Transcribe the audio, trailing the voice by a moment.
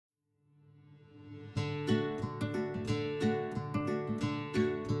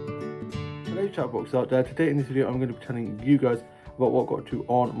Hello chatbox out there. Today in this video I'm going to be telling you guys about what I got to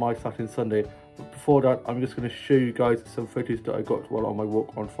on my Saturday and Sunday. But before that, I'm just going to show you guys some photos that I got while on my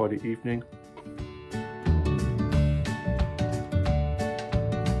walk on Friday evening.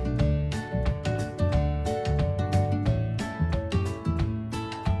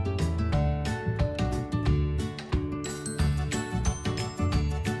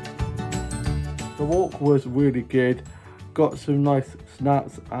 The walk was really good, got some nice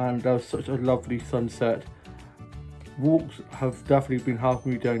snaps, and there was such a lovely sunset. Walks have definitely been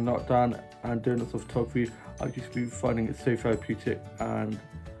helping me during lockdown, and doing lots of photography. I've just been finding it so therapeutic, and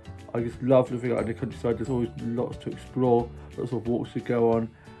I just love living out in the countryside. There's always lots to explore, lots of walks to go on,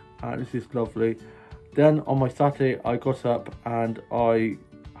 and it's just lovely. Then on my Saturday I got up and I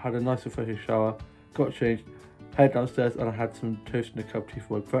had a nice refreshing shower, got changed, head downstairs, and I had some toast and a cup of tea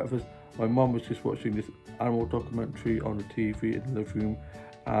for my breakfast. My mum was just watching this animal documentary on the TV in the living room,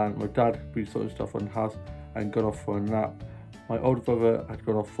 and my dad had been sorting stuff on the house and gone off for a nap. My older brother had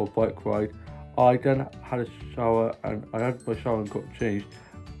gone off for a bike ride. I then had a shower, and I had my shower and got changed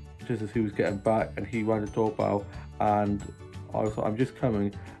just as he was getting back, and he rang the doorbell, and I was like, I'm just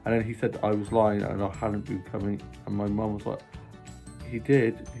coming, and then he said I was lying and I hadn't been coming, and my mum was like, he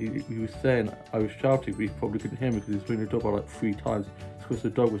did, he was saying I was shouting, but he probably couldn't hear me because he was ringing the doorbell like 3 times. Because the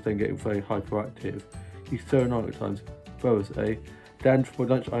dog was then getting very hyperactive. He's so annoying at times. Brothers, eh? Then for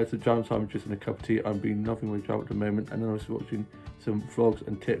lunch I had some jam sandwiches and a cup of tea. I'm being nothing with jam at the moment, and then I was watching some vlogs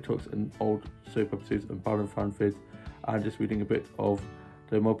and TikToks and old soap episodes and Baron fan vids, and just reading a bit of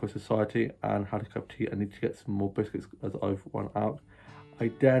the Mobile Society, and had a cup of tea. I need to get some more biscuits as I've run out. I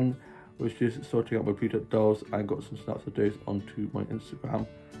then was just sorting out my Bluetooth dolls and got some snaps of those onto my Instagram,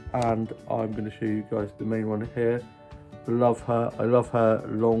 and I'm going to show you guys the main one here. Love her. I love her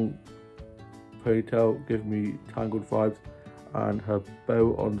long ponytail, give me Tangled vibes, and her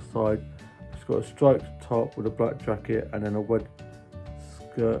bow on the side. She's got a striped top with a black jacket, and then a red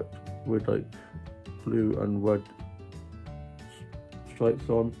skirt with like blue and red stripes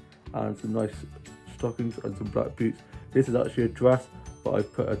on, and some nice stockings and some black boots. This is actually a dress, but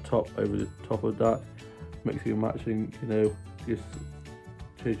I've put a top over the top of that, mixing and matching, you know, just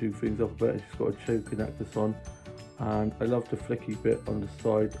changing things up a bit. And she's got a choker necklace on, and I love the flicky bit on the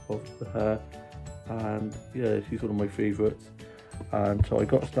side of the hair, and yeah, she's one of my favourites. And so I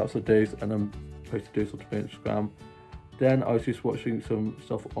got snaps of those and then posted those onto my Instagram. Then I was just watching some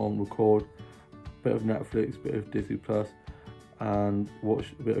stuff on Record, bit of Netflix, bit of Disney Plus, and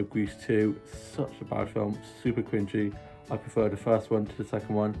watched a bit of Grease 2. Such a bad film, super cringy. I prefer the first one to the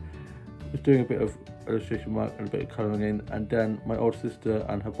second one. I was doing a bit of illustration work and a bit of colouring in, and then my older sister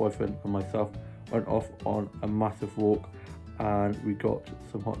and her boyfriend and myself went off on a massive walk, and we got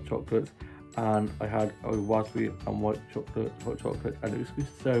some hot chocolates, and I had a raspberry and white chocolate hot chocolate, and it was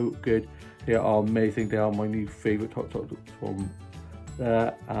just so good. They are amazing. They are my new favourite hot chocolates from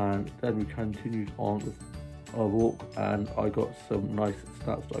there. And then we continued on with our walk, and I got some nice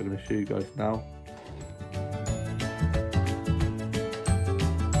snaps that I'm going to show you guys now.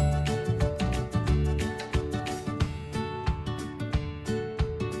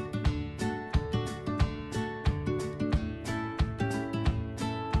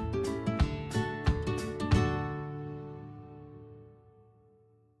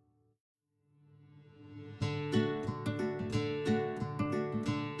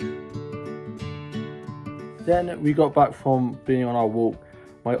 Then we got back from being on our walk.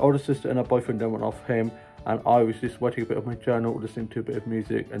 My older sister and her boyfriend then went off home, and I was just writing a bit of my journal, listening to a bit of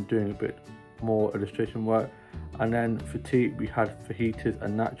music and doing a bit more illustration work. And then for tea we had fajitas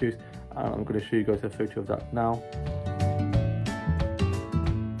and nachos, and I'm going to show you guys a photo of that now.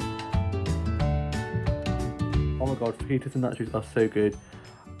 Oh my god, fajitas and nachos are so good.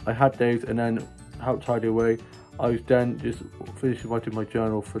 I had those and then helped tidy away. I was then just finished writing my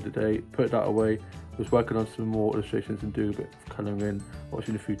journal for the day, put that away, was working on some more illustrations and doing a bit of colouring in,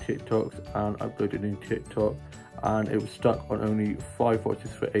 watching a few TikToks and uploading a new TikTok, and it was stuck on only 5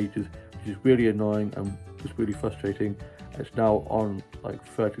 watches for ages, which is really annoying and was really frustrating. It's now on like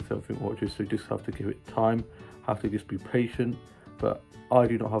 30 something watches, so you just have to give it time, have to just be patient, but I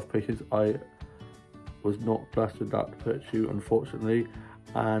do not have patience. I was not blessed with that virtue, unfortunately.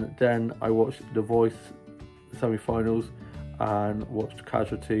 And then I watched The Voice semi-finals and watched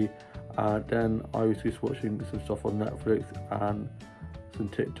Casualty, and then I was just watching some stuff on Netflix and some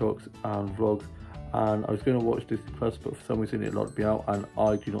TikToks and vlogs, and I was going to watch Disney Plus, but for some reason it locked me out, and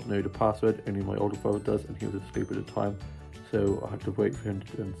I do not know the password. Only my older brother does, and he was asleep at the time, so I had to wait for him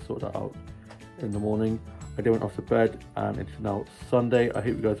to then sort that out in the morning. I then went off to bed, and it's now Sunday. I hope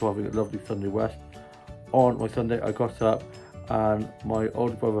you guys are having a lovely Sunday rest. On my Sunday I got up and my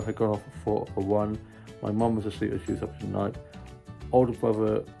older brother had gone off for a run. My mum was asleep as she was up in the night. Older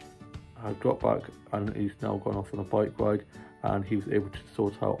brother had got back and he's now gone off on a bike ride, and he was able to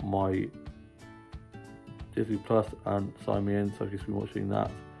sort out my Disney Plus and sign me in, so I've just been watching that,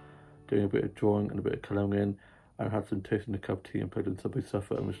 doing a bit of drawing and a bit of colouring in, and had some toast and a cup of tea and played on Subway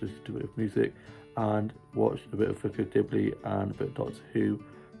Surfer and was listening to a bit of music and watched a bit of Vicar Dibley and a bit of Doctor Who.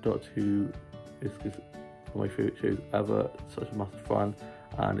 Doctor Who is one of my favourite shows ever, such a massive fan,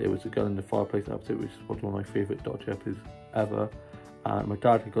 and it was a Gun in the Fireplace episode, which is one of my favourite Doctor Who episodes ever. And my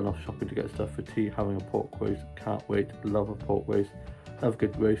dad had gone off shopping to get stuff for tea, having a pork roast. Can't wait, love a pork roast, love a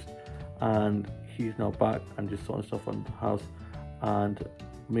good roast. And he's now back and just sorting stuff on the house, and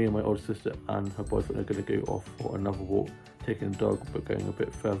me and my older sister and her boyfriend are going to go off for another walk, taking the dog but going a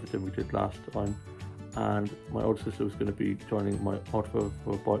bit further than we did last time. And my older sister was going to be joining my older brother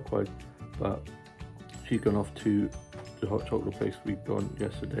for a bike ride, but she'd gone off to the hot chocolate place we'd gone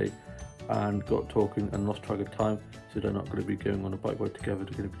yesterday and got talking and lost track of time, so they're not going to be going on a bike ride together.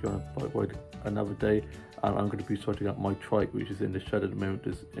 They're going to be going on a bike ride another day, and I'm going to be sorting out my trike, which is in the shed at the moment.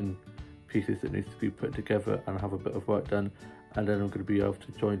 It's in pieces that needs to be put together and have a bit of work done, and then I'm going to be able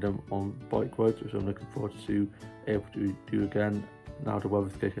to join them on bike rides, which I'm looking forward to able to do again now the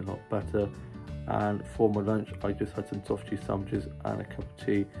weather's getting a lot better. And for my lunch I just had some soft cheese sandwiches and a cup of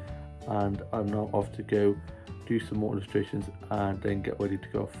tea, and I'm now off to go do some more illustrations and then get ready to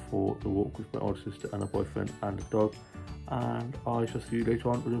go for the walk with my older sister and her boyfriend and the dog, and I shall see you later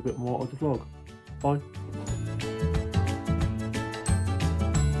on with a bit more of the vlog. Bye.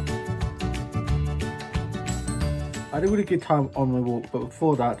 I had a really good time on my walk, but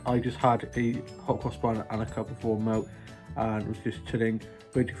before that I just had a hot cross bun and a cup of warm milk and was just chilling,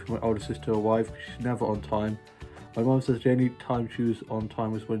 waiting for my older sister to arrive because she's never on time. My mum says the only time she was on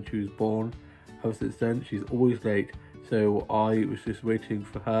time was when she was born. Ever since then she's always late, so I was just waiting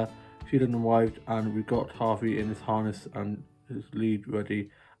for her. She hadn't arrived and we got Harvey in his harness and his lead ready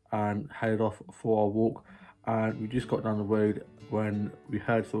and headed off for our walk, and we just got down the road when we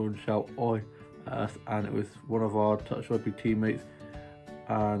heard someone shout "Oi!" at us, and it was one of our touch rugby teammates,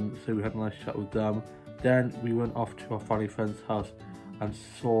 and so we had a nice chat with them. Then we went off to our family friend's house and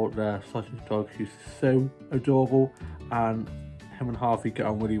saw their sausage dog. She's so adorable, and him and Harvey get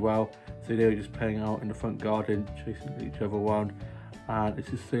on really well, so they were just playing out in the front garden, chasing each other around, and it's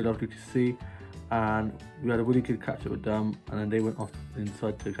just so lovely to see. And we had a really good catch up with them, and then they went off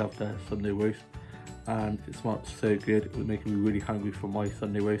inside to have their Sunday roast, and it smelled so good. It was making me really hungry for my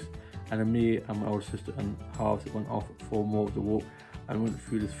Sunday roast. And then me and my older sister and Harvey went off for more of the walk and went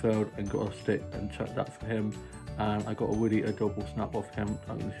through this field and got a stick and chucked that for him, and I got a really adorable snap of him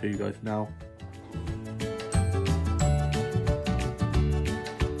I'm going to show you guys now.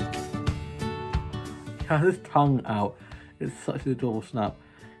 He has his tongue out. It's such an adorable snap.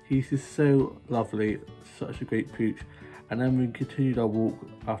 He's just so lovely, such a great pooch. And then we continued our walk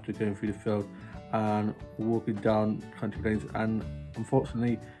after going through the field and walking down country lanes, and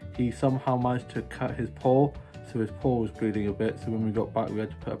unfortunately he somehow managed to cut his paw, so his paw was bleeding a bit, so when we got back we had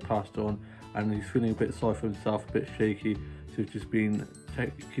to put a plaster on, and he's feeling a bit sorry for himself, a bit shaky, so we've just been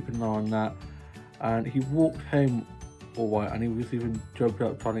keeping an eye on that. And he walked home alright, and he was even jumped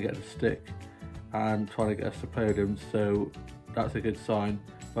up trying to get the stick and trying to get us to play with him, so that's a good sign.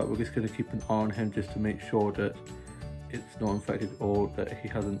 But we're just going to keep an eye on him just to make sure that it's not infected or that he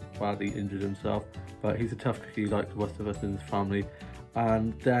hasn't badly injured himself. But he's a tough cookie like the rest of us in his family.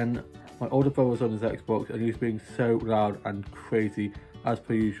 And then my older brother was on his Xbox and he was being so loud and crazy as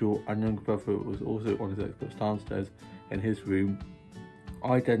per usual, and younger brother was also on his Xbox downstairs in his room.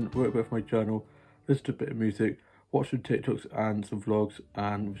 I then wrote a bit of my journal, listened to a bit of music, watched some TikToks and some vlogs,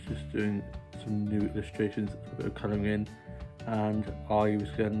 and was just doing some new illustrations, a bit of colouring in, and I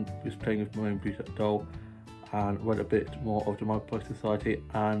was playing with my own beat-up doll and read a bit more of the Magpie Society,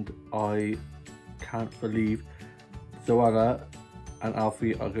 and I can't believe Zoella and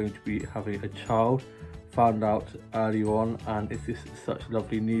Alfie are going to be having a child. Found out earlier on, and it's just such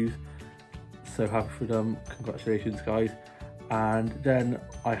lovely news. So happy for them, congratulations guys. And then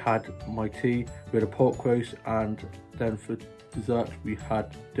I had my tea, we had a pork roast, and then for dessert we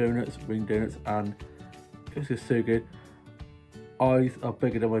had donuts, ring donuts, and it was just so good. Eyes are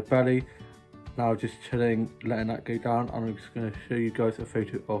bigger than my belly. Now just chilling, letting that go down, and I'm just going to show you guys a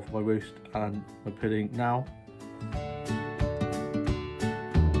photo of my roast and my pudding now.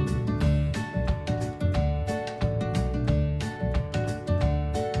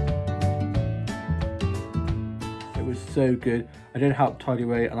 It was so good. I didn't help tidy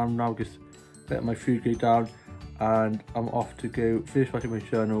away, and I'm now just letting my food go down, and I'm off to go finish writing my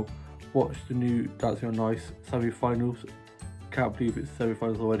journal, watch the new Dancing on Ice semi-finals Can't believe it's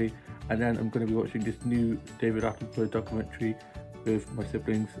semi-finals already. And then I'm going to be watching this new David Attenborough documentary with my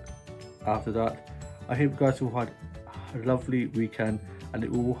siblings after that. I hope you guys all had a lovely weekend and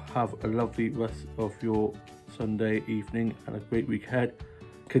it will have a lovely rest of your Sunday evening and a great week ahead.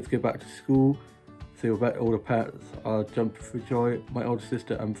 Kids go back to school, so I bet all the parents are jumping for joy. My older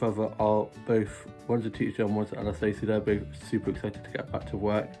sister and brother are both, one's a teacher and one's an LSA, so they're both super excited to get back to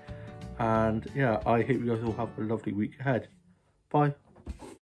work. And yeah, I hope you guys all have a lovely week ahead. Bye.